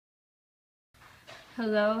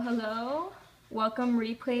Hello, hello. Welcome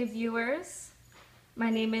replay viewers. My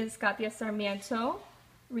name is Katya Sarmiento.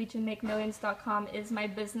 ReachAndMakeMillions.com is my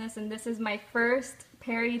business, and this is my first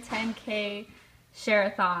Perry 10K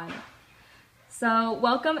share-a-thon. So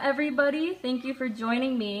welcome everybody. Thank you for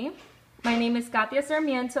joining me. My name is Katya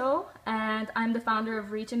Sarmiento, and I'm the founder of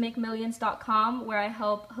ReachAndMakeMillions.com, where I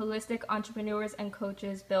help holistic entrepreneurs and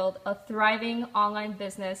coaches build a thriving online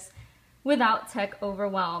business without tech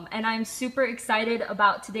overwhelm. And I'm super excited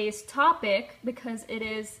about today's topic because it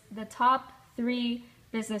is the top 3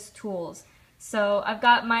 business tools. So I've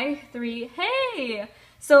got my 3. Hey!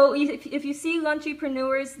 So if you see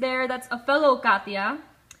Lunchpreneurs there, that's a fellow Katya.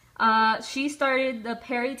 She started the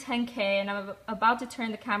Perry 10K, and I'm about to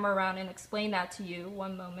turn the camera around and explain that to you.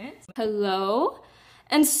 One moment. Hello.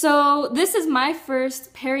 And so this is my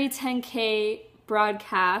first Perry 10K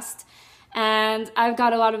broadcast, and I've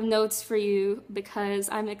got a lot of notes for you because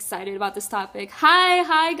I'm excited about this topic.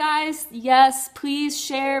 Hi guys. Yes, please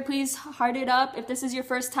share, please heart it up. If this is your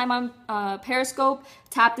first time on Periscope,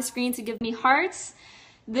 tap the screen to give me hearts.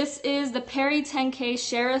 This is the Perry 10K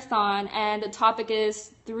share-a-thon, and the topic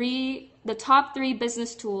is the top 3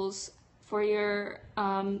 business tools for your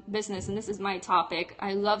business, and this is my topic.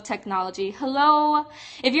 I love technology. Hello.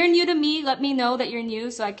 If you're new to me, let me know that you're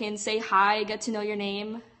new so I can say hi, get to know your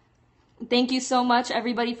name. Thank you so much,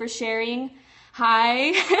 everybody, for sharing.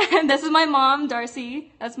 Hi. This is my mom,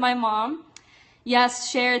 Darcy. That's my mom.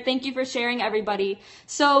 Yes, share. Thank you for sharing, everybody.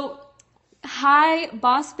 So, hi,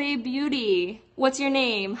 Boss Babe Beauty. What's your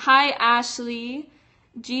name? Hi, Ashley.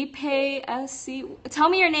 GPSC. Tell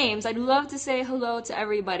me your names. I'd love to say hello to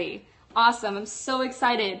everybody. Awesome. I'm so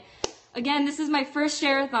excited. Again, this is my first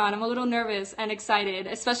share-a-thon. I'm a little nervous and excited,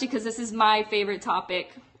 especially because this is my favorite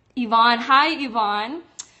topic. Yvonne. Hi, Yvonne.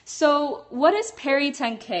 So what is Perry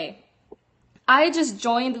 10K? I just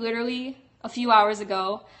joined literally a few hours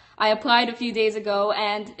ago. I applied a few days ago,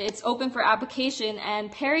 and it's open for application.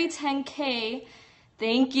 And Perry 10K,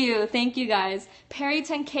 thank you guys. Perry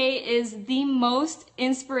 10K is the most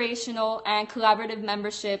inspirational and collaborative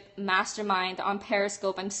membership mastermind on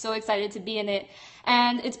Periscope. I'm so excited to be in it.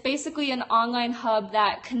 And it's basically an online hub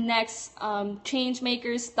that connects change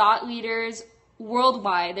makers, thought leaders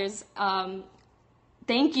worldwide. There's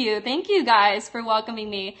Thank you guys for welcoming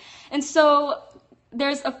me. And so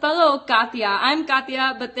there's a fellow Katya. I'm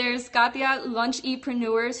Katya, but there's Katya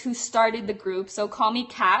Lunchpreneurs who started the group. So call me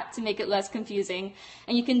Kat to make it less confusing.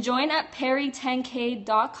 And you can join at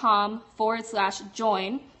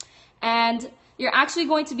perry10k.com/join. And you're actually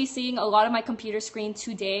going to be seeing a lot of my computer screen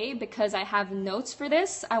today because I have notes for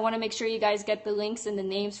this. I want to make sure you guys get the links and the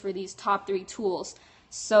names for these top 3 tools.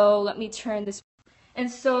 So let me turn this. And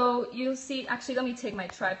so you'll see, actually let me take my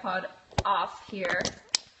tripod off here.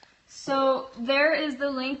 So there is the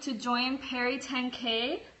link to join Perry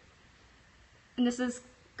 10K. And this is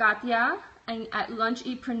Katya and at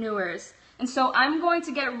Lunchpreneurs. And so I'm going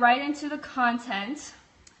to get right into the content.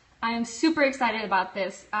 I am super excited about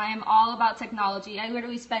this. I am all about technology. I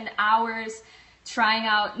literally spend hours trying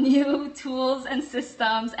out new tools and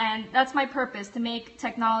systems, and that's my purpose, to make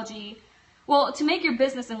technology, well, to make your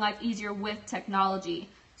business and life easier with technology.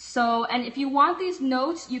 So, and if you want these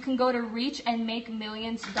notes, you can go to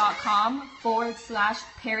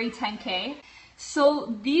ReachAndMakeMillions.com/Perry10K. So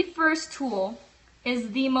the first tool is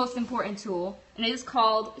the most important tool, and it is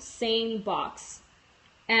called SaneBox.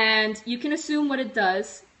 And you can assume what it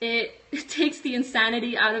does. It takes the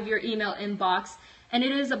insanity out of your email inbox, and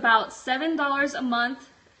it is about $7 a month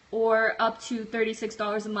or up to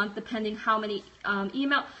 $36 a month, depending how many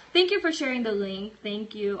email. Thank you for sharing the link.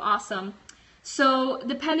 Thank you. Awesome. So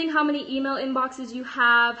depending how many email inboxes you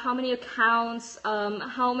have, how many accounts,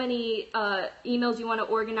 how many emails you want to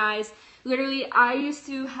organize. Literally, I used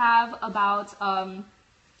to have about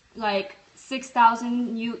like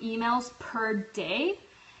 6,000 new emails per day.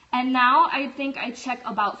 And now I think I check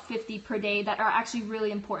about 50 per day that are actually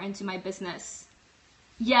really important to my business.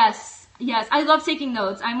 Yes, I love taking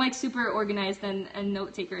notes. I'm like super organized and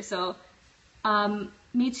note taker. So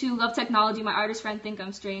me too, love technology. My artist friend think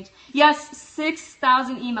I'm strange. Yes,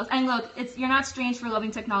 6,000 emails. And look, you're not strange for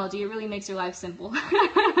loving technology. It really makes your life simple.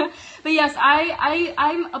 But yes,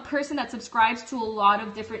 I'm a person that subscribes to a lot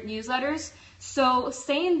of different newsletters. So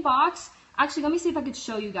SaneBox, actually let me see if I could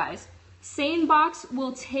show you guys. SaneBox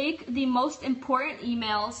will take the most important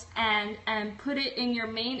emails and put it in your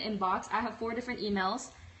main inbox. I have 4 different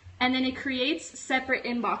emails. And then it creates separate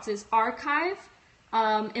inboxes. Archive,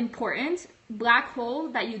 important, black hole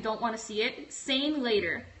that you don't want to see it, sane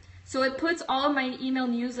later. So it puts all of my email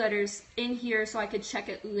newsletters in here so I could check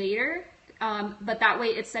it later. But that way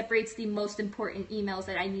it separates the most important emails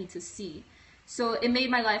that I need to see. So it made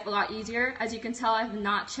my life a lot easier. As you can tell, I have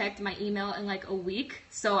not checked my email in like a week.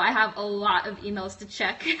 So I have a lot of emails to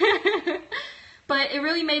check. But it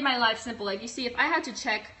really made my life simple. Like you see, if I had to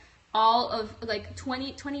check all of like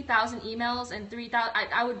 20,000 emails and 3,000,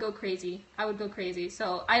 I would go crazy. I would go crazy.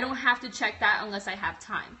 So I don't have to check that unless I have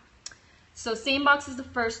time. So SaneBox is the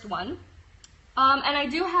first one. And I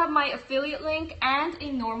do have my affiliate link and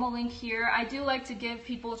a normal link here. I do like to give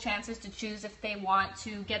people chances to choose if they want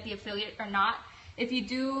to get the affiliate or not. If you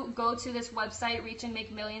do go to this website,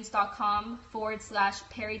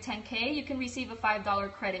 ReachAndMakeMillions.com/Perry10K, you can receive a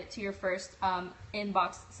 $5 credit to your first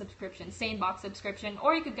inbox subscription, SaneBox subscription,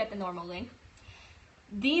 or you could get the normal link.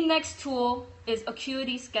 The next tool is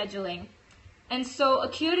Acuity Scheduling. And so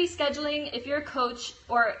Acuity Scheduling, if you're a coach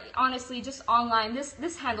or honestly just online,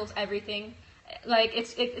 this handles everything. Like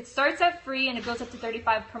it starts at free and it goes up to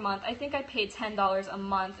 $35 per month. I think I pay $10 a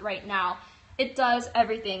month right now. It does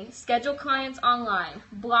everything. Schedule clients online,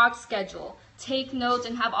 block schedule, take notes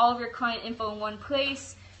and have all of your client info in one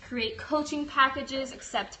place, create coaching packages,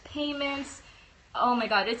 accept payments. Oh my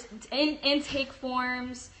God, it's intake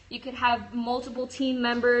forms. You could have multiple team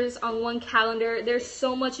members on one calendar. There's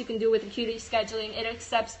so much you can do with Acuity Scheduling. It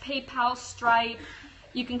accepts PayPal, Stripe.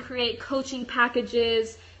 You can create coaching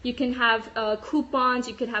packages. You can have coupons.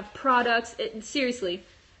 You could have products. Seriously,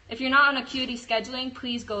 if you're not on Acuity Scheduling,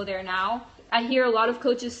 please go there now. I hear a lot of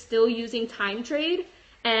coaches still using Time Trade,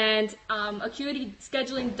 and Acuity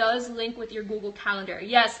Scheduling does link with your Google Calendar.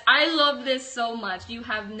 Yes, I love this so much. You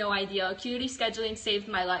have no idea. Acuity Scheduling saved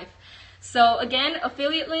my life. So again,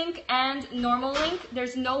 affiliate link and normal link.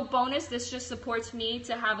 There's no bonus. This just supports me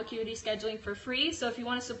to have Acuity Scheduling for free. So if you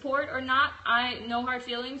want to support or not, no hard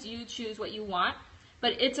feelings. You choose what you want.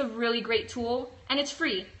 But it's a really great tool, and it's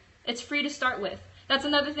free. It's free to start with. That's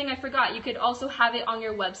another thing I forgot. You could also have it on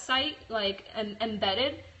your website, like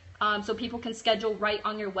embedded, so people can schedule right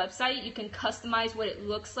on your website. You can customize what it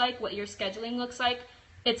looks like, what your scheduling looks like.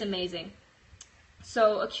 It's amazing.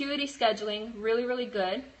 So Acuity Scheduling, really, really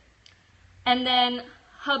good. And then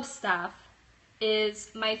Hubstaff is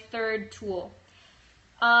my third tool.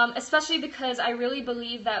 Especially because I really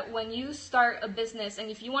believe that when you start a business and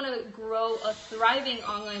if you want to grow a thriving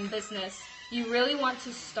online business, you really want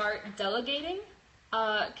to start delegating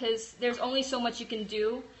because there's only so much you can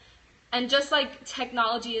do. And just like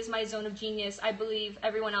technology is my zone of genius, I believe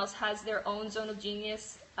everyone else has their own zone of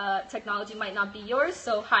genius. Technology might not be yours,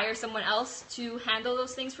 so hire someone else to handle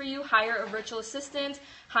those things for you. Hire a virtual assistant,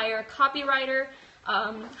 hire a copywriter,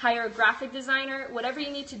 hire a graphic designer, whatever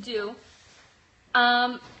you need to do.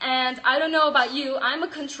 And I don't know about you, I'm a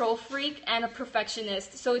control freak and a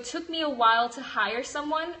perfectionist. So it took me a while to hire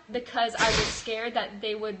someone because I was scared that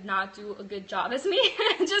they would not do a good job as me.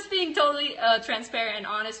 Just being totally transparent and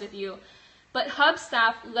honest with you. But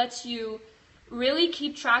Hubstaff lets you really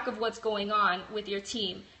keep track of what's going on with your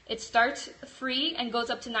team. It starts free and goes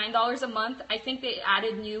up to $9 a month. I think they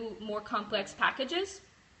added new, more complex packages.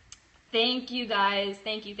 Thank you guys.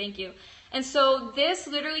 Thank you, thank you. And so this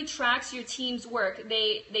literally tracks your team's work.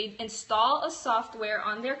 They install a software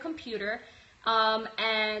on their computer,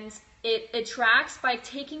 and it tracks by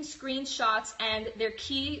taking screenshots and their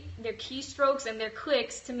keystrokes and their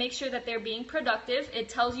clicks to make sure that they're being productive. It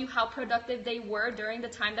tells you how productive they were during the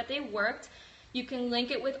time that they worked. You can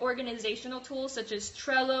link it with organizational tools such as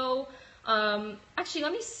Trello. Actually,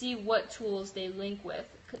 let me see what tools they link with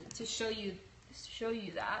to show you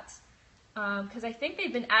that. Because I think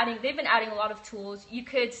they've been adding a lot of tools. You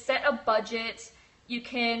could set a budget. You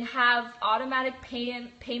can have automatic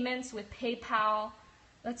payments with PayPal.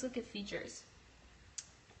 Let's look at features.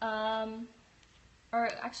 Or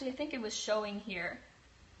actually, I think it was showing here.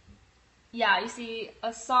 Yeah, you see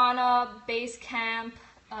Asana, Basecamp.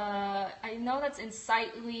 I know that's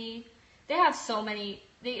Insightly. They have so many.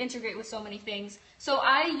 They integrate with so many things. So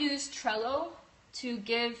I use Trello to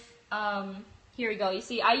give. Here we go. You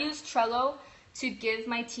see, I use Trello to give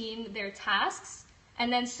my team their tasks, and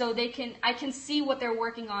then so I can see what they're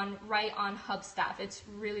working on right on Hubstaff. It's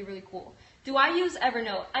really, really cool. Do I use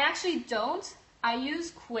Evernote? I actually don't. I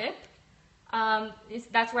use Quip.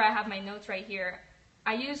 That's where I have my notes right here.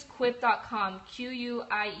 I use quip.com,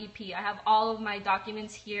 Q-U-I-E-P. I have all of my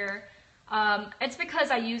documents here. It's because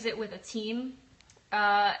I use it with a team,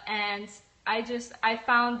 and I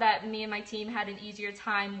found that me and my team had an easier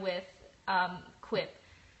time with Quip.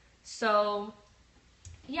 So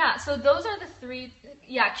yeah, so those are the three.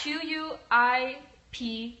 Yeah, QUIP.com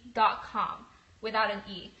without an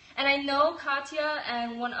E. And I know Katya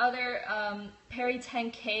and one other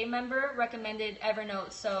Perry10K member recommended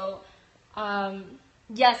Evernote. So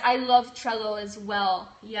yes, I love Trello as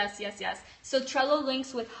well. Yes. So Trello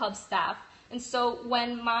links with Hubstaff. And so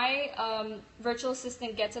when my virtual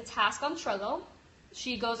assistant gets a task on Trello,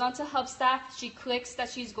 she goes onto Hubstaff, she clicks that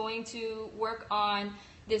she's going to work on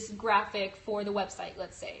this graphic for the website,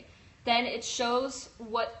 let's say. Then it shows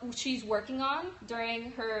what she's working on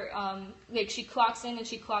during her, like she clocks in and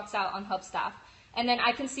she clocks out on Hubstaff. And then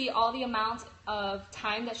I can see all the amount of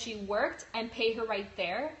time that she worked and pay her right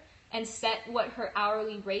there and set what her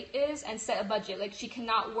hourly rate is and set a budget. Like she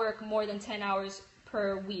cannot work more than 10 hours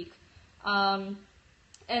per week.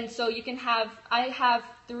 And so you can I have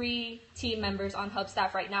 3 team members on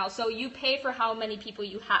Hubstaff right now. So you pay for how many people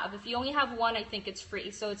you have. If you only have 1, I think it's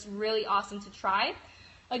free. So it's really awesome to try.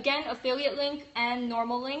 Again, affiliate link and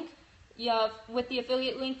normal link. With the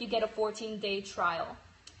affiliate link, you get a 14-day trial.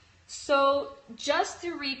 So just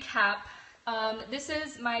to recap, this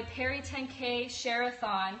is my Perry 10K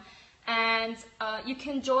Share-a-thon, and you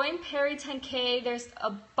can join Perry 10K. There's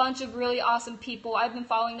a bunch of really awesome people. I've been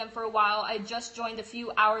following them for a while. I just joined a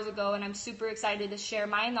few hours ago, and I'm super excited to share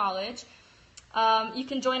my knowledge. You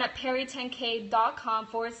can join at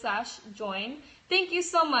perry10k.com/join. Thank you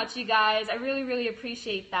so much, you guys. I really, really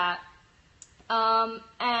appreciate that.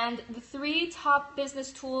 And the 3 top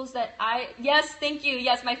business tools that yes, thank you.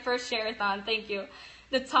 Yes, my first share-a-thon. Thank you.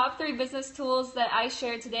 The top 3 business tools that I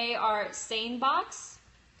shared today are SaneBox,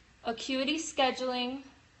 Acuity Scheduling,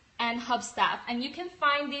 and Hubstaff. And you can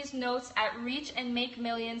find these notes at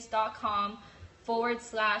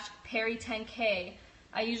ReachAndMakeMillions.com/Perry10K.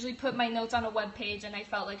 I usually put my notes on a web page, and I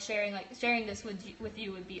felt like sharing this with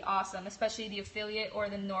you would be awesome, especially the affiliate or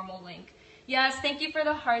the normal link. Yes, thank you for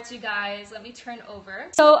the hearts, you guys. Let me turn over.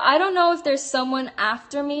 So I don't know if there's someone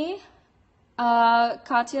after me.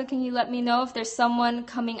 Katya, can you let me know if there's someone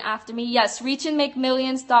coming after me? Yes,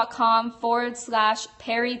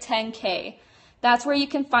 ReachAndMakeMillions.com/Perry10K. That's where you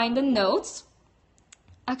can find the notes.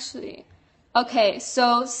 Actually, okay,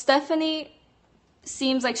 so Stephanie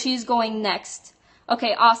seems like she's going next.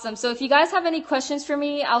 Okay, awesome. So if you guys have any questions for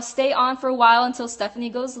me, I'll stay on for a while until Stephanie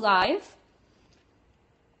goes live.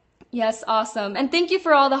 Yes, awesome. And thank you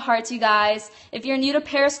for all the hearts, you guys. If you're new to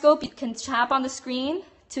Periscope, you can tap on the screen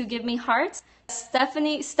to give me hearts. Steph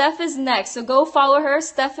is next, so go follow her.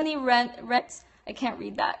 Stephanie I can't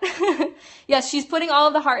read that. Yes, she's putting all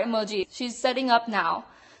of the heart emojis. She's setting up now.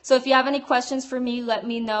 So if you have any questions for me, let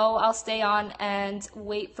me know. I'll stay on and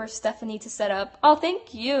wait for Stephanie to set up. Oh,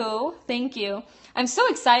 thank you. Thank you. I'm so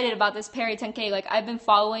excited about this Perry 10K. Like, I've been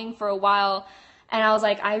following for a while, and I was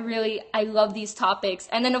like, I love these topics.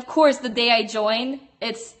 And then, of course, the day I joined,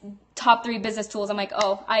 it's top 3 business tools. I'm like,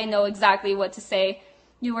 oh, I know exactly what to say.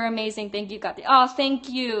 You were amazing. Thank you, Katya. Oh, thank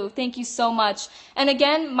you. Thank you so much. And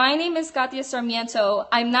again, my name is Katya Sarmiento.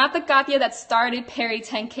 I'm not the Katya that started Perry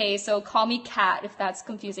 10K, so call me Kat if that's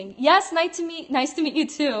confusing. Yes, nice to meet you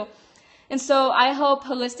too. And so I help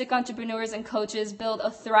holistic entrepreneurs and coaches build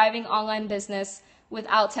a thriving online business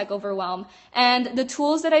without tech overwhelm. And the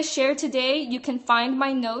tools that I share today, you can find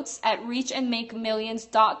my notes at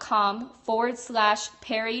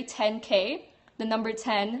ReachAndMakeMillions.com/Perry10K, the number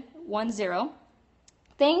 10, 10.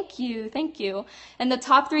 Thank you, thank you. And the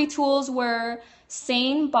top 3 tools were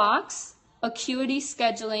SaneBox, Acuity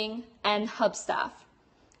Scheduling, and Hubstaff.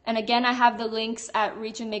 And again, I have the links at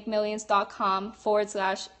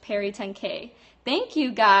ReachAndMakeMillions.com/Perry10K. Thank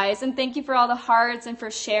you, guys, and thank you for all the hearts and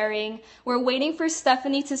for sharing. We're waiting for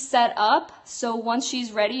Stephanie to set up, so once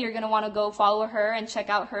she's ready, you're going to want to go follow her and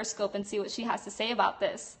check out her scope and see what she has to say about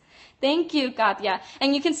this. Thank you, Katya.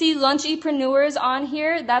 And you can see Lunchypreneurs on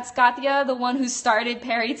here. That's Katya, the one who started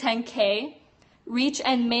Perry 10K.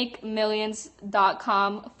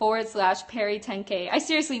 ReachAndMakeMillions.com/Perry10K. I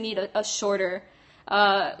seriously need a shorter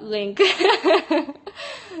link.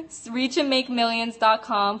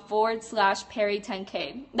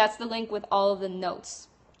 ReachAndMakeMillions.com/Perry10K. That's the link with all of the notes.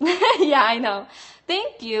 Yeah, I know.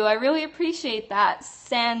 Thank you. I really appreciate that.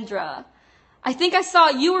 Sandra. I think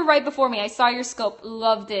you were right before me. I saw your scope.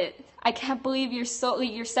 Loved it. I can't believe you're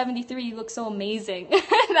 73. You look so amazing.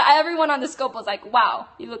 Everyone on the scope was like, wow,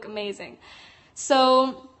 you look amazing.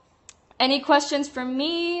 So, any questions for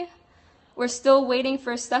me? We're still waiting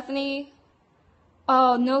for Stephanie.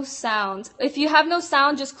 Oh, no sound. If you have no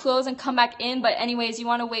sound, just close and come back in. But anyways, you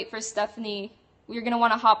want to wait for Stephanie. You're going to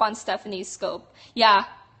want to hop on Stephanie's scope. Yeah.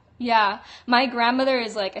 My grandmother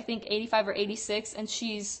is like, I think 85 or 86, and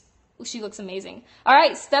she looks amazing. All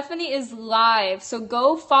right, Stephanie is live, so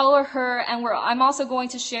go follow her, and I'm also going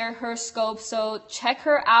to share her scope, so check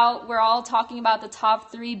her out. We're all talking about the top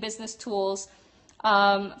 3 business tools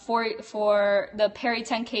for the Perry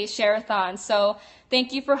 10K Share-a-thon. So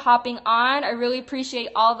thank you for hopping on. I really appreciate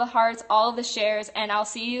all the hearts, all of the shares, and I'll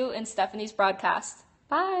see you in Stephanie's broadcast.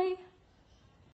 Bye.